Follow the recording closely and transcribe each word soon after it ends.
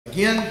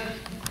Again,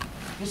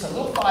 just a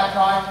little thigh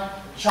pry,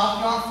 chop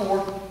you on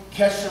forward,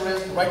 catch the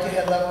wrist, right to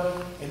head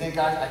lever, and then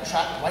guys, I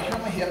trap right here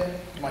on my hip,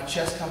 and my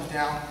chest comes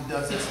down and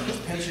does this, and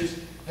just pinches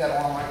that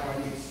arm right where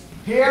my knees.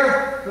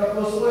 Here, go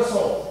close to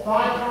whistle.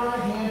 Thigh pry,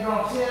 hand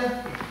drops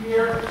in,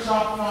 here,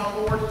 chop you on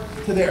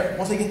forward to there.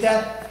 Once I get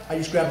that, I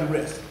just grab the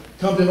wrist.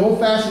 Come to an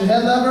old-fashioned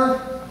head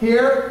lever,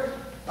 here,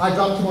 I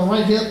drop to my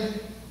right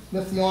hip,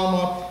 lift the arm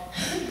up,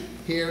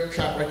 here,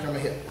 trap right here on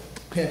my hip,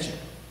 pinch it.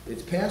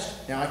 It's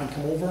pinched, now I can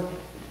come over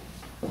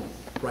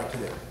right to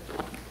there.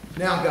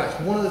 Now guys,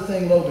 one other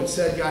thing Logan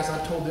said, guys,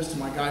 I've told this to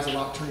my guys a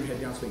lot, turn your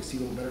head down so they can see a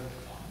little better.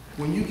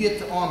 When you get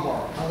to arm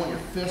bar, I want your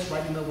fist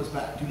right in the middle of his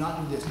back. Do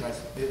not do this, guys.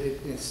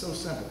 It's so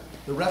simple.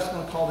 The ref's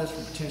going to call this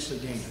for potentially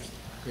dangerous.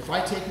 If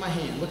I take my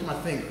hand, look at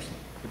my fingers.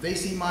 If they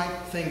see my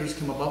fingers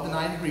come above the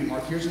 90-degree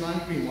mark, here's the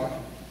 90-degree mark,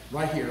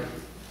 right here.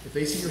 If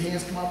they see your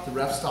hands come up, the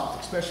ref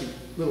stops, especially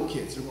little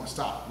kids. They're going to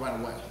stop right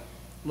away.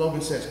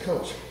 Logan says,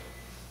 Coach,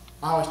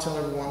 I always tell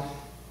everyone,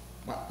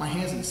 my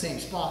hand's in the same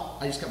spot,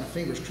 I just got my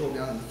fingers curled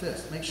down in the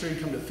fist. Make sure you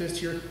come to the fist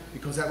here,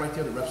 because that right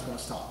there, the ref's going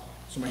to stop.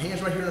 So my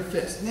hand's right here in the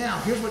fist. Now,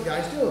 here's what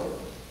guys do.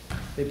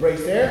 They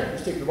brace there, you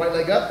stick the right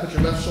leg up, put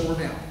your left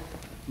shoulder down.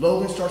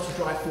 Logan starts to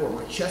drive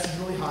forward. My chest is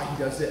really high, he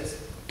does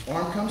this.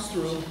 Arm comes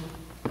through,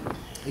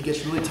 it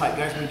gets really tight.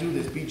 Guys, when you do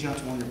this, be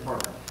gentle on your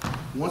partner.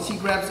 Once he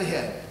grabs the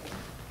head,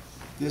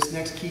 this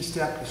next key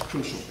step is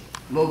crucial.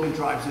 Logan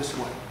drives this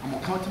way. I'm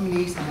going to come to my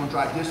knees, I'm going to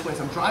drive this way. As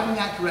I'm driving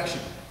that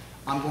direction,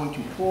 I'm going to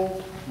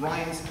pull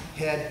Ryan's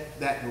head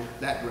that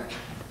direction.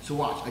 So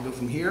watch, I go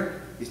from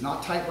here, it's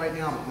not tight right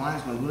now, but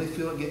Ryan's going to really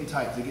feel it getting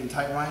tight. Is it getting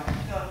tight, Ryan?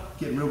 Yeah.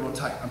 Getting real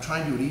tight. I'm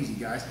trying to do it easy,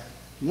 guys.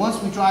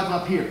 Once we drive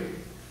up here,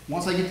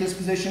 once I get this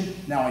position,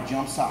 now I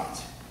jump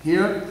sides.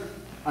 Here,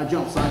 I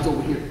jump sides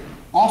over here.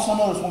 Also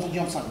notice once I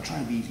jump sides, I'm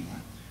trying to be easy,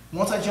 Ryan.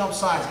 Once I jump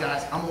sides,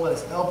 guys, I'm going to let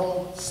his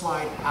elbow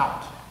slide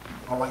out.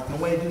 All right, the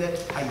way to do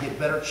that, I get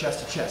better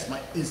chest to chest.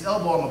 His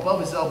elbow, I'm above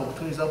his elbow,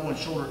 between his elbow and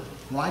shoulder.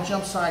 When I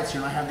jump sides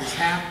here and I have this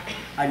half,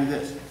 I do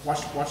this.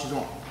 Watch his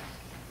arm.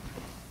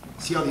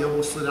 See how the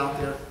elbow slid out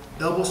there?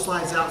 The elbow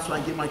slides out so I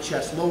get my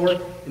chest lower,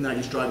 and then I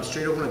just drive it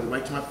straight over, and I go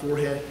right to my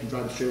forehead and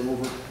drive it straight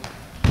over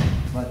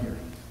right here.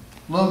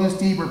 Logan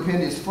Stieber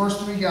pinned his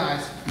first 3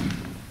 guys,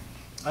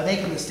 I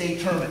think, in the state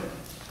tournament.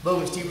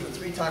 Logan Stieber, the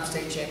 3-time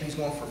state champion, he's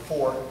going for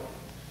 4.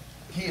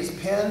 He has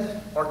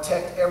pinned or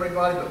teched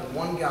everybody but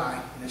one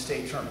guy in the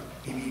state tournament.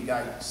 He beat a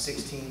guy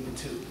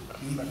 16-2.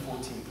 He had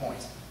 14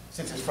 points.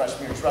 Since his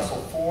freshman year, he's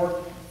wrestled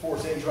 4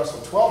 days. He's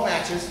wrestled 12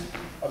 matches.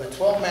 Of the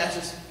 12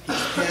 matches,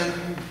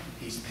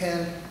 he's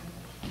pinned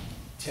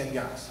 10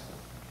 guys.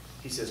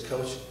 He says,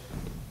 Coach,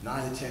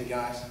 9 of the 10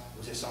 guys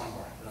was this arm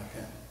bar that I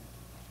pinned.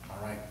 All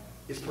right?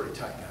 It's pretty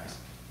tight, guys.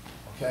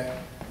 Okay?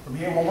 From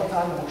here, one more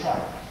time, and we'll try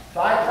it.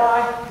 Thigh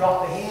pry,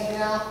 drop the hand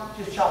down,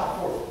 just chop it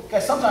forward.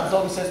 Guys, sometimes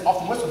Logan says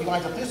off the whistle, if he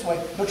lines up this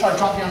way, he'll try to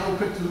drop down real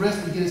quick to the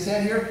wrist and get his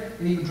head here,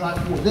 and even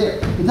drive forward there.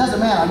 It doesn't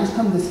matter, I just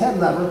come to this head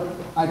lever,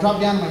 I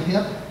drop down to my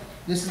hip.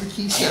 This is the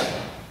key step.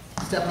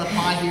 Stepping up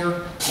high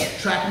here,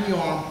 trapping the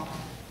arm.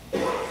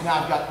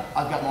 Now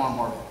I've got my arm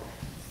bar.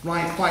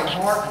 Ryan's fighting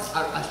hard,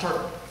 I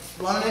start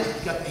running it,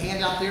 he's got the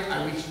hand out there,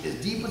 I reach as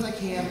deep as I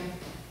can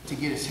to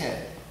get his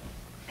head.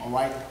 All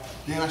right?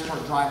 Then I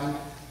start driving.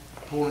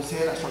 Pulling his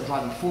head, I start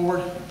driving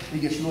forward. He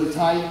gets really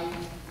tight.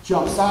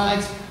 Jump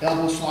sides,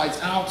 elbow slides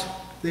out.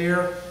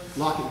 There,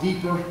 lock it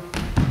deeper.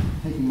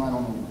 Take him right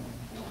on over.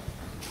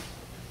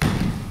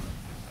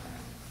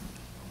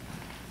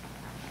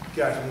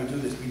 Guys, when we do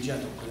this, be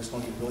gentle, because it's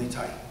going to get really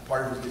tight.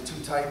 Part of it gets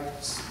too tight,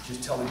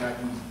 just tell the guy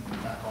easy,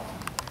 back off.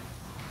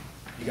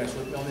 You guys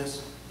with me on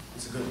this?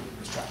 It's a good one.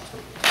 Let's try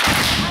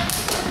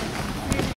it.